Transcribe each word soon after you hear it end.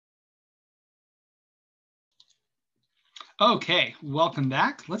Okay, welcome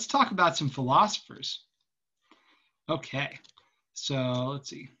back. Let's talk about some philosophers. Okay, so let's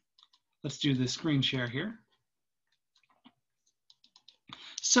see. Let's do the screen share here.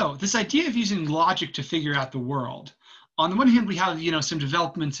 So this idea of using logic to figure out the world. On the one hand, we have, some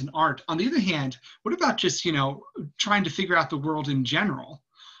developments in art. On the other hand, what about just, trying to figure out the world in general?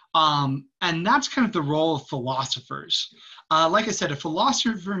 And that's kind of the role of philosophers. Like I said, a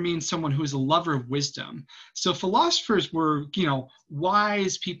philosopher means someone who is a lover of wisdom. So philosophers were,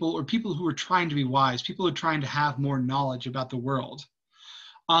 wise people or people who were trying to be wise, people who are trying to have more knowledge about the world.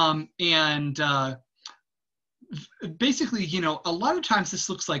 And basically, a lot of times this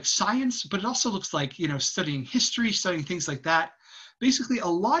looks like science, but it also looks like, studying history, studying things like that. Basically, a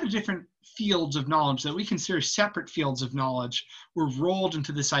lot of different fields of knowledge that we consider separate fields of knowledge were rolled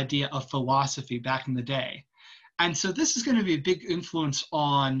into this idea of philosophy back in the day. And so this is going to be a big influence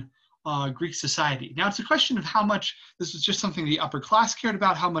on Greek society. Now, it's a question of how much this was just something the upper class cared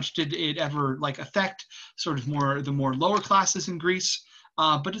about, how much did it ever affect sort of the more lower classes in Greece.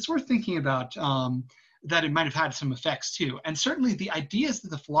 But it's worth thinking about that it might have had some effects too. And certainly the ideas that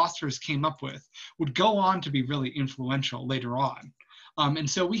the philosophers came up with would go on to be really influential later on. And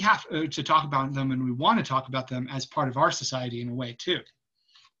so we have to talk about them, and we want to talk about them as part of our society in a way too.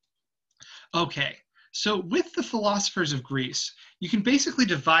 Okay, so with the philosophers of Greece, you can basically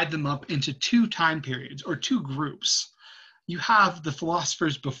divide them up into two time periods or two groups. You have the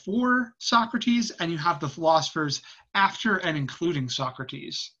philosophers before Socrates, and you have the philosophers after and including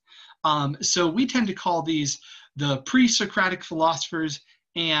Socrates. So we tend to call these the pre-Socratic philosophers,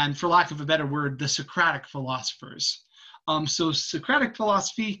 and for lack of a better word, the Socratic philosophers. So Socratic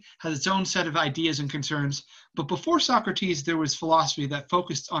philosophy has its own set of ideas and concerns, but before Socrates, there was philosophy that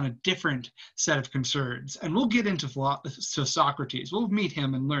focused on a different set of concerns. And we'll get into Socrates. We'll meet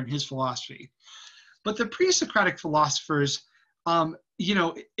him and learn his philosophy. But the pre-Socratic philosophers,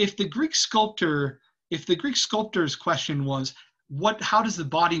 if the Greek sculptor's question was, how does the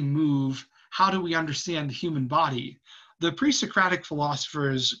body move? How do we understand the human body? The pre-Socratic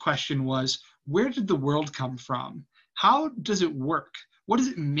philosophers' question was, where did the world come from? How does it work? What is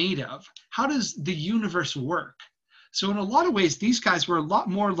it made of? How does the universe work? So in a lot of ways, these guys were a lot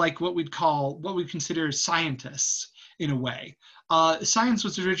more like what we'd consider scientists in a way. Science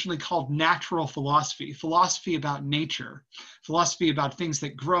was originally called natural philosophy, philosophy about nature, philosophy about things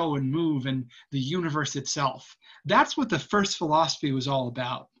that grow and move and the universe itself. That's what the first philosophy was all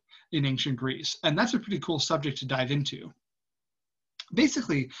about in ancient Greece. And that's a pretty cool subject to dive into.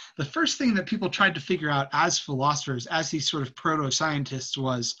 Basically, the first thing that people tried to figure out as philosophers, as these sort of proto-scientists,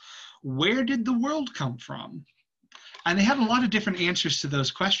 was, where did the world come from? And they had a lot of different answers to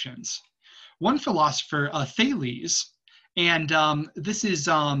those questions. One philosopher, Thales, and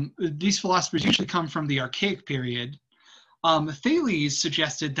these philosophers usually come from the Archaic period. Thales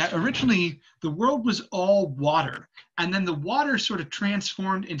suggested that originally the world was all water, and then the water sort of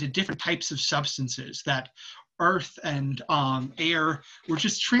transformed into different types of substances, that earth and air were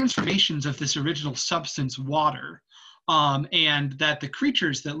just transformations of this original substance, water, and that the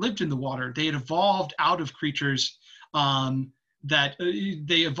creatures that lived in the water, they had evolved out of creatures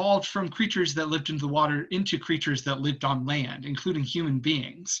they evolved from creatures that lived in the water into creatures that lived on land, including human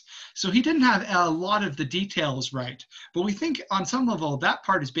beings. So he didn't have a lot of the details right, but we think on some level that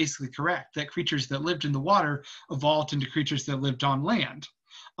part is basically correct, that creatures that lived in the water evolved into creatures that lived on land.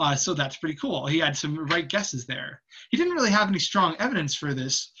 So that's pretty cool. He had some right guesses there. He didn't really have any strong evidence for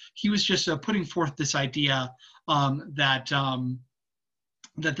this. He was just putting forth this idea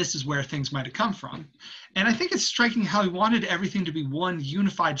that this is where things might have come from. And I think it's striking how he wanted everything to be one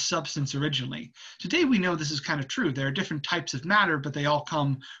unified substance originally. Today we know this is kind of true. There are different types of matter, but they all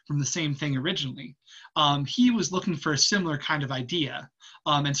come from the same thing originally. He was looking for a similar kind of idea.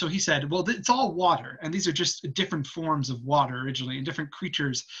 And so he said, well, it's all water, and these are just different forms of water originally, and different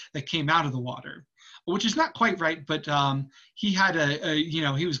creatures that came out of the water, which is not quite right, but he had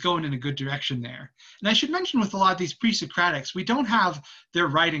he was going in a good direction there. And I should mention, with a lot of these pre-Socratics, we don't have their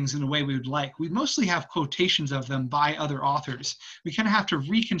writings in the way we would like. We mostly have quotations of them by other authors. We kind of have to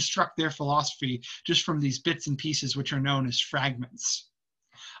reconstruct their philosophy just from these bits and pieces, which are known as fragments.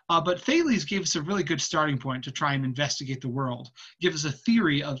 But Thales gave us a really good starting point to try and investigate the world, give us a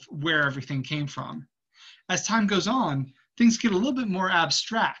theory of where everything came from. As time goes on, things get a little bit more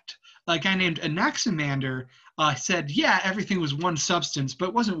abstract. A guy named Anaximander said, yeah, everything was one substance, but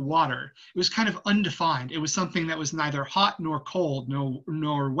it wasn't water. It was kind of undefined. It was something that was neither hot nor cold,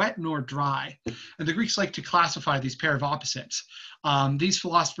 nor wet nor dry. And the Greeks like to classify these pair of opposites. These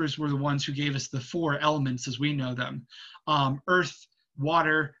philosophers were the ones who gave us the four elements as we know them: earth,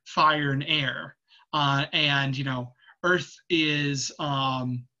 water, fire, and air. And earth is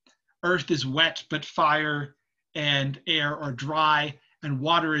wet, but fire and air are dry, and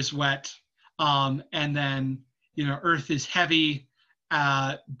water is wet. And then, earth is heavy,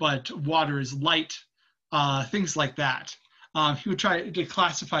 but water is light, things like that. He would try to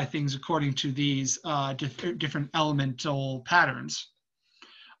classify things according to these different elemental patterns.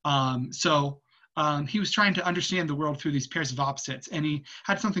 He was trying to understand the world through these pairs of opposites, and he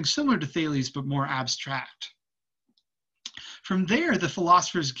had something similar to Thales, but more abstract. From there, the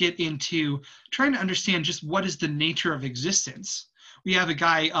philosophers get into trying to understand just what is the nature of existence. We have a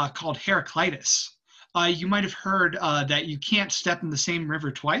guy called Heraclitus. You might have heard that you can't step in the same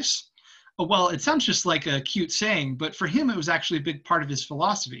river twice. Well, it sounds just like a cute saying, but for him, it was actually a big part of his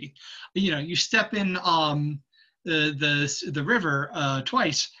philosophy. You step in the river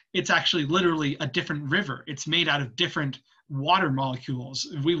twice, it's actually literally a different river. It's made out of different water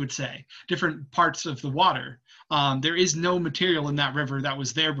molecules, we would say, different parts of the water. There is no material in that river that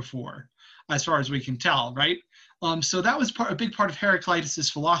was there before, as far as we can tell, right? So that was a big part of Heraclitus's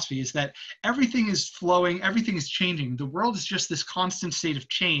philosophy, is that everything is flowing, everything is changing. The world is just this constant state of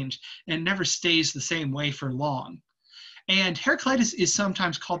change, and it never stays the same way for long. And Heraclitus is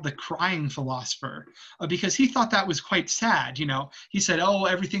sometimes called the crying philosopher because he thought that was quite sad. He said, oh,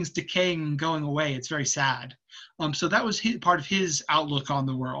 everything's decaying and going away. It's very sad. So that was part of his outlook on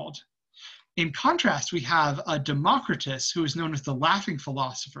the world. In contrast, we have Democritus, who is known as the laughing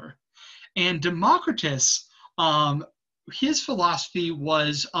philosopher. And Democritus, his philosophy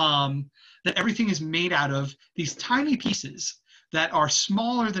was that everything is made out of these tiny pieces that are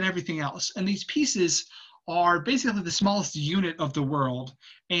smaller than everything else. And these pieces are basically the smallest unit of the world,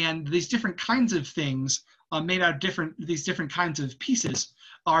 and these different kinds of things made out of these different kinds of pieces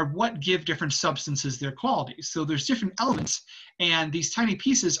are what give different substances their qualities. So there's different elements, and these tiny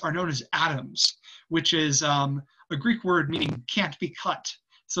pieces are known as atoms, which is a Greek word meaning can't be cut.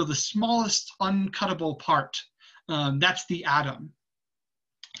 So the smallest uncuttable part, that's the atom.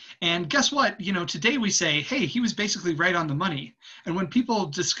 And guess what? Today we say, hey, he was basically right on the money. And when people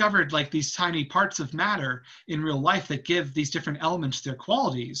discovered like these tiny parts of matter in real life that give these different elements their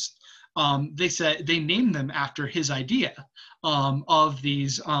qualities, they named them after his idea of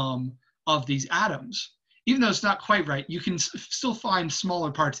these atoms. Even though it's not quite right, you can still find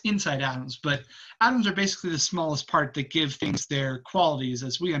smaller parts inside atoms, but atoms are basically the smallest part that give things their qualities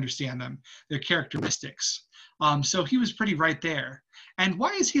as we understand them, their characteristics. So he was pretty right there. And why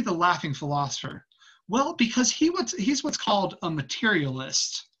is he the laughing philosopher? Well, because he's what's called a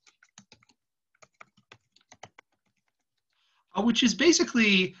materialist, which is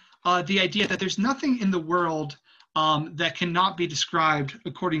basically the idea that there's nothing in the world that cannot be described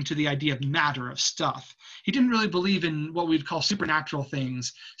according to the idea of matter, of stuff. He didn't really believe in what we'd call supernatural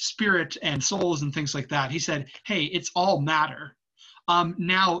things, spirit and souls and things like that. He said, hey, it's all matter.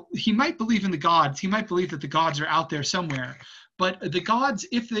 Now, he might believe in the gods. He might believe that the gods are out there somewhere. But the gods,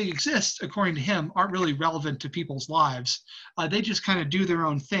 if they exist, according to him, aren't really relevant to people's lives. They just kind of do their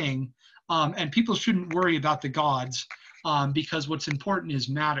own thing. And people shouldn't worry about the gods because what's important is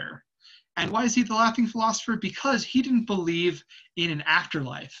matter. And why is he the laughing philosopher? Because he didn't believe in an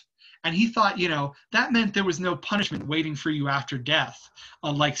afterlife. And he thought, that meant there was no punishment waiting for you after death.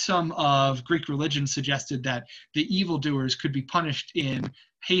 Like some of Greek religion suggested that the evildoers could be punished in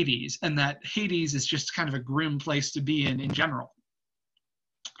Hades, and that Hades is just kind of a grim place to be in general.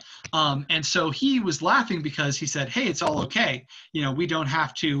 And so he was laughing because he said, hey, it's all okay. We don't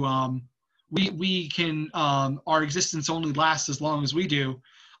have to, we can, our existence only lasts as long as we do.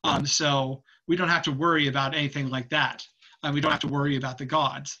 So we don't have to worry about anything like that. We don't have to worry about the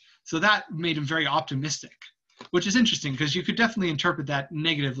gods. So that made him very optimistic, which is interesting because you could definitely interpret that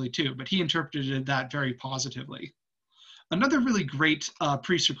negatively too, but he interpreted that very positively. Another really great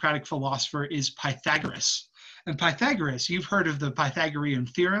pre-Socratic philosopher is Pythagoras. And Pythagoras, you've heard of the Pythagorean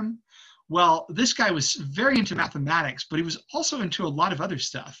theorem. Well, this guy was very into mathematics, but he was also into a lot of other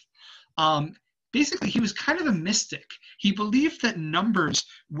stuff. Basically, he was kind of a mystic. He believed that numbers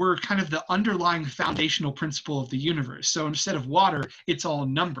were kind of the underlying foundational principle of the universe. So instead of water, it's all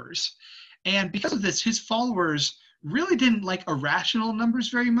numbers. And because of this, his followers really didn't like irrational numbers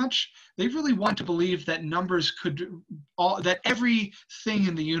very much. They really wanted to believe that numbers that everything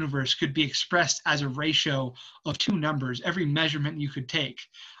in the universe could be expressed as a ratio of two numbers, every measurement you could take.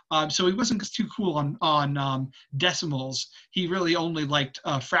 So he wasn't too cool on decimals. He really only liked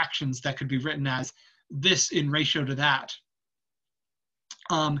fractions that could be written as this in ratio to that.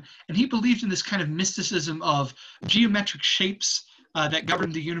 And he believed in this kind of mysticism of geometric shapes that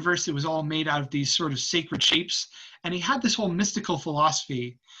governed the universe. It was all made out of these sort of sacred shapes. And he had this whole mystical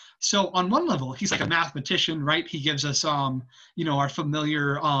philosophy. So on one level, he's like a mathematician, right? He gives us, our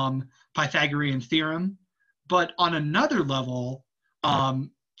familiar Pythagorean theorem. But on another level,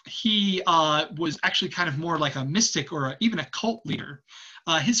 he was actually kind of more like a mystic or even a cult leader.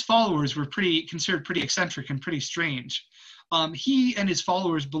 His followers were considered pretty eccentric and pretty strange. He and his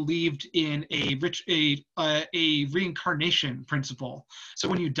followers believed in a reincarnation principle. So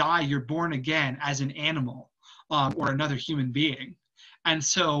when you die, you're born again as an animal or another human being. And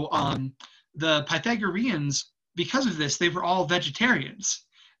so the Pythagoreans, because of this, they were all vegetarians.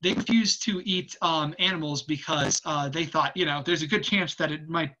 They refused to eat animals because they thought, there's a good chance that it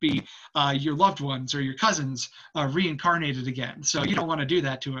might be your loved ones or your cousins reincarnated again. So you don't want to do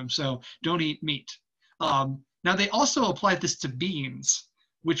that to them. So don't eat meat. Now, they also applied this to beans,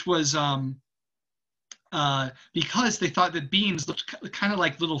 which was because they thought that beans looked kind of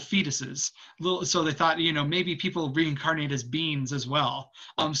like little fetuses. So they thought, maybe people reincarnate as beans as well.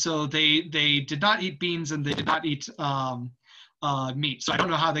 So they did not eat beans and they did not eat meat. So I don't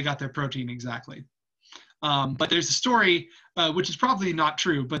know how they got their protein exactly. But there's a story, which is probably not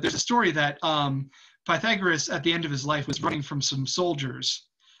true, but there's a story that Pythagoras at the end of his life was running from some soldiers.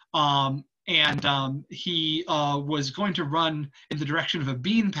 And he was going to run in the direction of a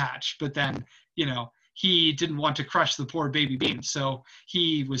bean patch, but then, he didn't want to crush the poor baby beans. So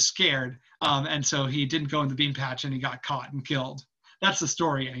he was scared. And so he didn't go in the bean patch and he got caught and killed. That's the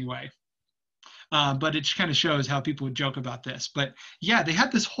story anyway. But it kind of shows how people would joke about this. But yeah, they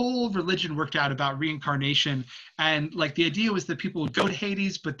had this whole religion worked out about reincarnation. And like the idea was that people would go to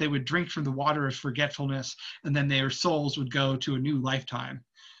Hades, but they would drink from the water of forgetfulness. And then their souls would go to a new lifetime.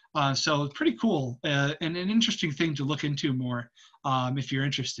 So pretty cool and an interesting thing to look into more if you're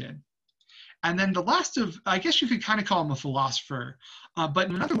interested. And then the last of, I guess you could kind of call him a philosopher, but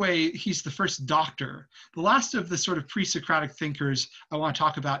in another way, he's the first doctor. The last of the sort of pre-Socratic thinkers I want to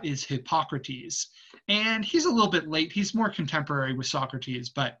talk about is Hippocrates. And he's a little bit late. He's more contemporary with Socrates,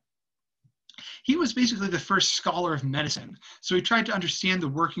 but he was basically the first scholar of medicine. So he tried to understand the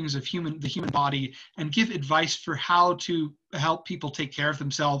workings of the human body and give advice for how to help people take care of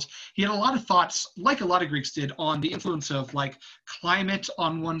themselves. He had a lot of thoughts, like a lot of Greeks did, on the influence of like climate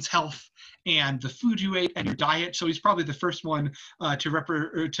on one's health and the food you ate and your diet. So he's probably the first one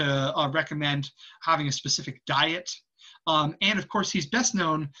to recommend having a specific diet. And of course, he's best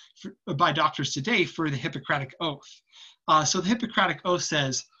known by doctors today for the Hippocratic Oath. So the Hippocratic Oath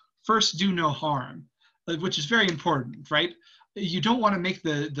says, first, do no harm, which is very important, right? You don't want to make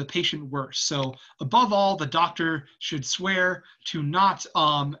the patient worse. So above all, the doctor should swear to not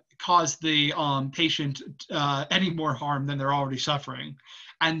cause the patient any more harm than they're already suffering.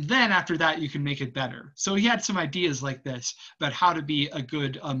 And then after that, you can make it better. So he had some ideas like this about how to be a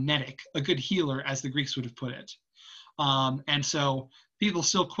good medic, a good healer, as the Greeks would have put it. And so people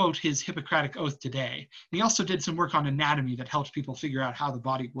still quote his Hippocratic Oath today. And he also did some work on anatomy that helped people figure out how the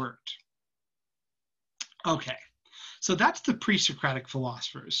body worked. Okay, so that's the pre-Socratic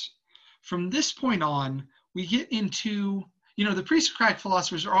philosophers. From this point on, we get into, the pre-Socratic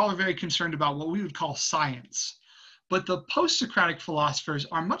philosophers are all very concerned about what we would call science. But the post-Socratic philosophers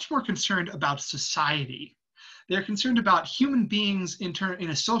are much more concerned about society. They're concerned about human beings in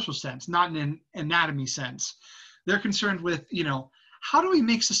a social sense, not in an anatomy sense. They're concerned with, how do we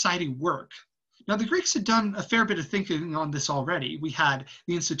make society work? Now, the Greeks had done a fair bit of thinking on this already. We had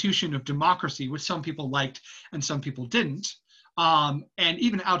the institution of democracy, which some people liked and some people didn't. And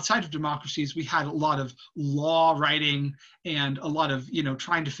even outside of democracies, we had a lot of law writing and a lot of,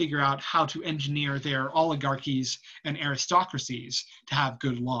 trying to figure out how to engineer their oligarchies and aristocracies to have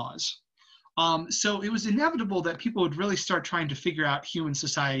good laws. So it was inevitable that people would really start trying to figure out human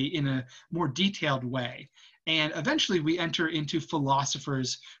society in a more detailed way. And eventually we enter into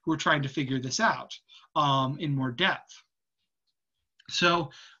philosophers who are trying to figure this out in more depth.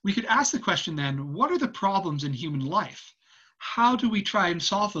 So we could ask the question then, what are the problems in human life? How do we try and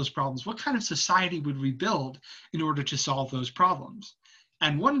solve those problems? What kind of society would we build in order to solve those problems?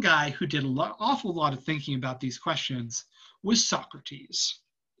 And one guy who did an awful lot of thinking about these questions was Socrates.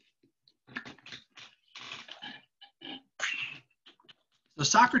 So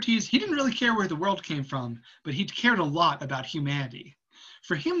Socrates, he didn't really care where the world came from, but he cared a lot about humanity.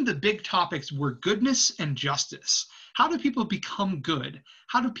 For him, the big topics were goodness and justice. How do people become good?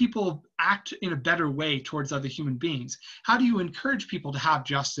 How do people act in a better way towards other human beings? How do you encourage people to have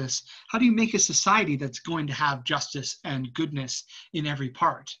justice? How do you make a society that's going to have justice and goodness in every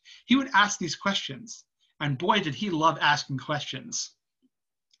part? He would ask these questions, and boy, did he love asking questions.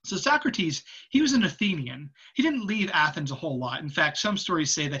 So Socrates, he was an Athenian. He didn't leave Athens a whole lot. In fact, some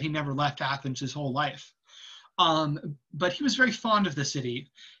stories say that he never left Athens his whole life. But he was very fond of the city.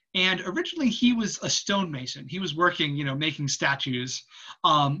 And originally he was a stonemason. He was working, making statues.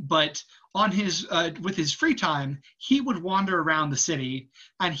 But on his with his free time, he would wander around the city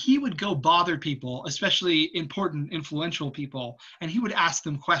and he would go bother people, especially important, influential people, and he would ask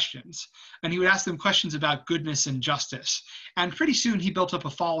them questions. And he would ask them questions about goodness and justice. And pretty soon he built up a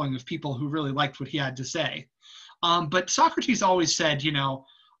following of people who really liked what he had to say. But Socrates always said,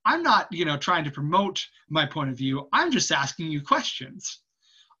 I'm not, trying to promote my point of view. I'm just asking you questions.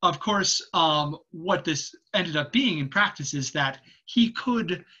 Of course, what this ended up being in practice is that he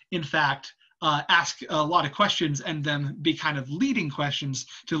could, in fact, ask a lot of questions and then be kind of leading questions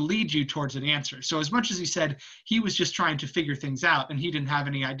to lead you towards an answer. So as much as he said he was just trying to figure things out and he didn't have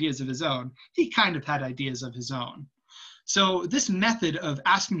any ideas of his own, he kind of had ideas of his own. So this method of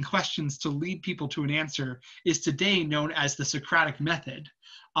asking questions to lead people to an answer is today known as the Socratic method.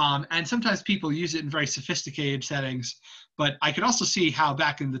 And sometimes people use it in very sophisticated settings, but I could also see how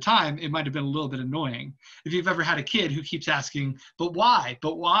back in the time it might have been a little bit annoying. If you've ever had a kid who keeps asking, but why,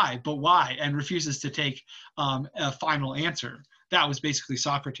 but why, but why, and refuses to take a final answer, that was basically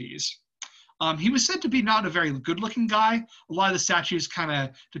Socrates. He was said to be not a very good-looking guy. A lot of the statues kind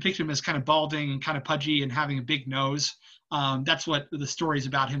of depict him as kind of balding and kind of pudgy and having a big nose. That's what the stories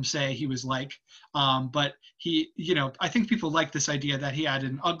about him say he was like. But he, I think people like this idea that he had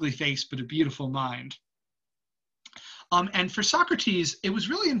an ugly face but a beautiful mind. And for Socrates, it was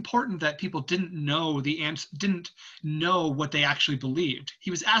really important that people didn't know the answer, didn't know what they actually believed. He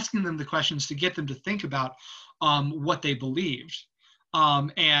was asking them the questions to get them to think about what they believed.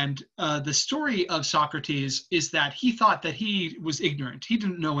 And the story of Socrates is that he thought that he was ignorant. He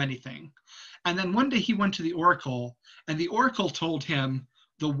didn't know anything. And then one day he went to the oracle, and the oracle told him,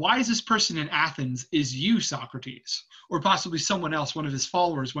 the wisest person in Athens is you, Socrates. Or possibly someone else, one of his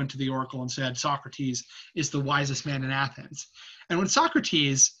followers, went to the oracle and said, Socrates is the wisest man in Athens. And when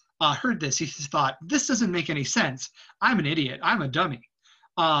Socrates heard this, he thought, this doesn't make any sense. I'm an idiot. I'm a dummy.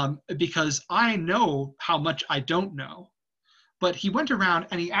 Because I know how much I don't know. But he went around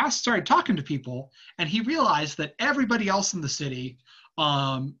and he started talking to people, and he realized that everybody else in the city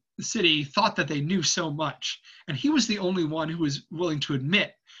thought that they knew so much. And he was the only one who was willing to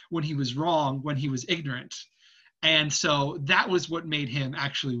admit when he was wrong, when he was ignorant. And so that was what made him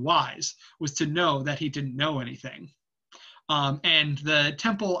actually wise, was to know that he didn't know anything. And the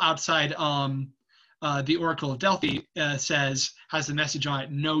temple outside the Oracle of Delphi has the message on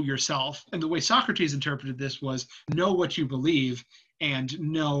it, know yourself. And the way Socrates interpreted this was know what you believe and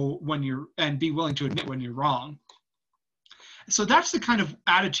and be willing to admit when you're wrong. So that's the kind of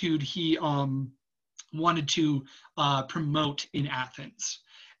attitude he wanted to promote in Athens.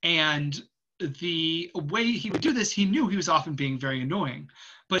 And the way he would do this, he knew he was often being very annoying,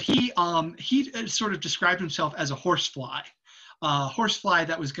 but he sort of described himself as a horsefly. Horsefly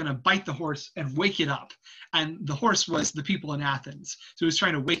that was going to bite the horse and wake it up. And the horse was the people in Athens. So he was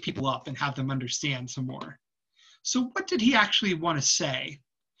trying to wake people up and have them understand some more. So what did he actually want to say?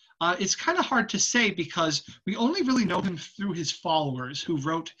 It's kind of hard to say because we only really know him through his followers who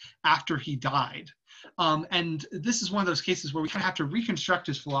wrote after he died. And this is one of those cases where we kind of have to reconstruct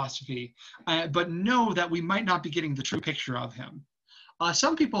his philosophy, but know that we might not be getting the true picture of him.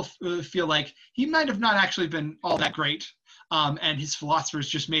 Some people feel like he might have not actually been all that great, and his philosophers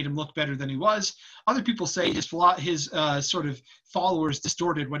just made him look better than he was. Other people say his sort of followers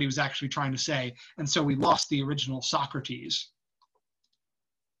distorted what he was actually trying to say, and so we lost the original Socrates.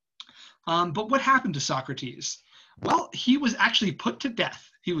 But what happened to Socrates? Well, he was actually put to death.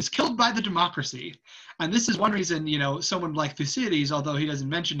 He was killed by the democracy. And this is one reason, someone like Thucydides, although he doesn't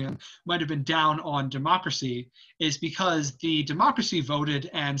mention him, might have been down on democracy, is because the democracy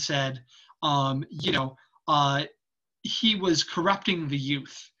voted and said, he was corrupting the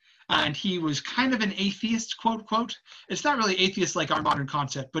youth. And he was kind of an atheist, quote, quote. It's not really atheist like our modern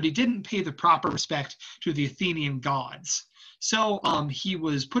concept, but he didn't pay the proper respect to the Athenian gods. So he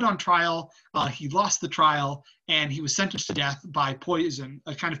was put on trial, he lost the trial, and he was sentenced to death by poison,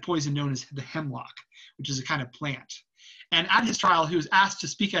 a kind of poison known as the hemlock, which is a kind of plant. And at his trial, he was asked to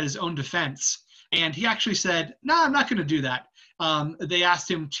speak at his own defense, and he actually said, no, I'm not going to do that. They asked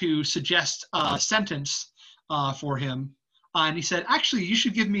him to suggest a sentence for him, and he said, actually, you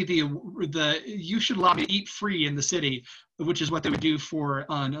should give me you should allow me to eat free in the city, which is what they would do for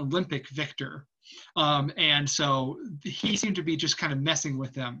an Olympic victor. And so he seemed to be just kind of messing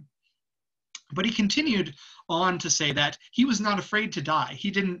with them. But he continued on to say that he was not afraid to die.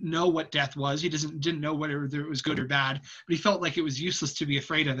 He didn't know what death was. He didn't know whether it was good or bad, but he felt like it was useless to be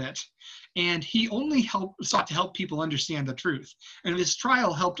afraid of it. And he only sought to help people understand the truth. And if his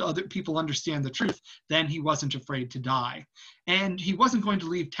trial helped other people understand the truth, then he wasn't afraid to die. And he wasn't going to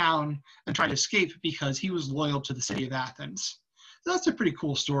leave town and try to escape because he was loyal to the city of Athens. So that's a pretty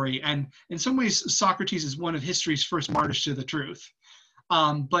cool story. And in some ways, Socrates is one of history's first martyrs to the truth.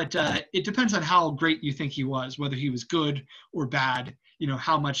 But it depends on how great you think he was, whether he was good or bad.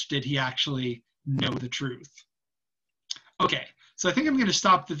 How much did he actually know the truth? Okay, so I think I'm going to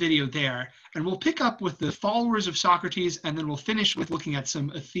stop the video there, and we'll pick up with the followers of Socrates, and then we'll finish with looking at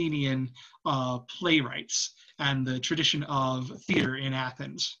some Athenian playwrights and the tradition of theater in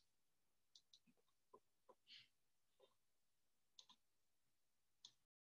Athens.